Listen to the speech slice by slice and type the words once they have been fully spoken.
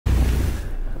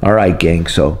All right, gang,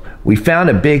 so we found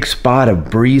a big spot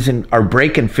of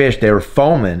breaking fish. They were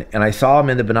foaming, and I saw them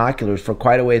in the binoculars for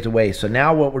quite a ways away. So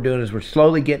now what we're doing is we're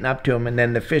slowly getting up to them, and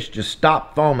then the fish just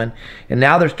stop foaming, and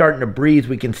now they're starting to breathe.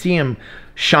 We can see them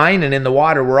shining in the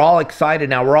water. We're all excited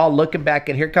now. We're all looking back,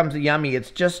 and here comes the Yummy. It's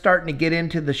just starting to get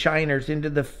into the shiners, into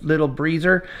the little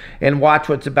breezer, and watch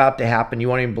what's about to happen. You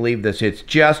won't even believe this. It's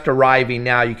just arriving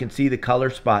now. You can see the color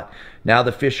spot. Now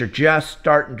the fish are just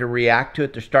starting to react to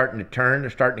it. They're starting to turn. They're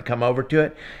starting to come over to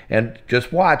it. And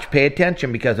just watch, pay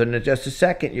attention, because in just a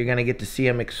second, you're going to get to see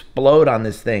them explode on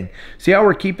this thing. See how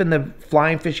we're keeping the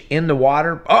flying fish in the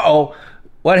water? Uh-oh.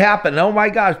 What happened? Oh my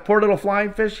gosh, poor little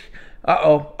flying fish.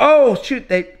 Uh-oh. Oh,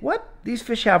 shoot. What? These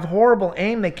fish have horrible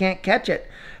aim. They can't catch it.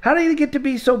 How do they get to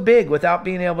be so big without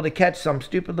being able to catch some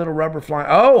stupid little rubber flying?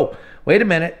 Oh, wait a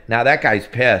minute. Now that guy's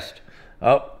pissed.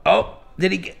 Oh,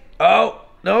 did he get... Oh,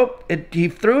 nope. He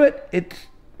threw it.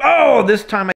 Oh, this time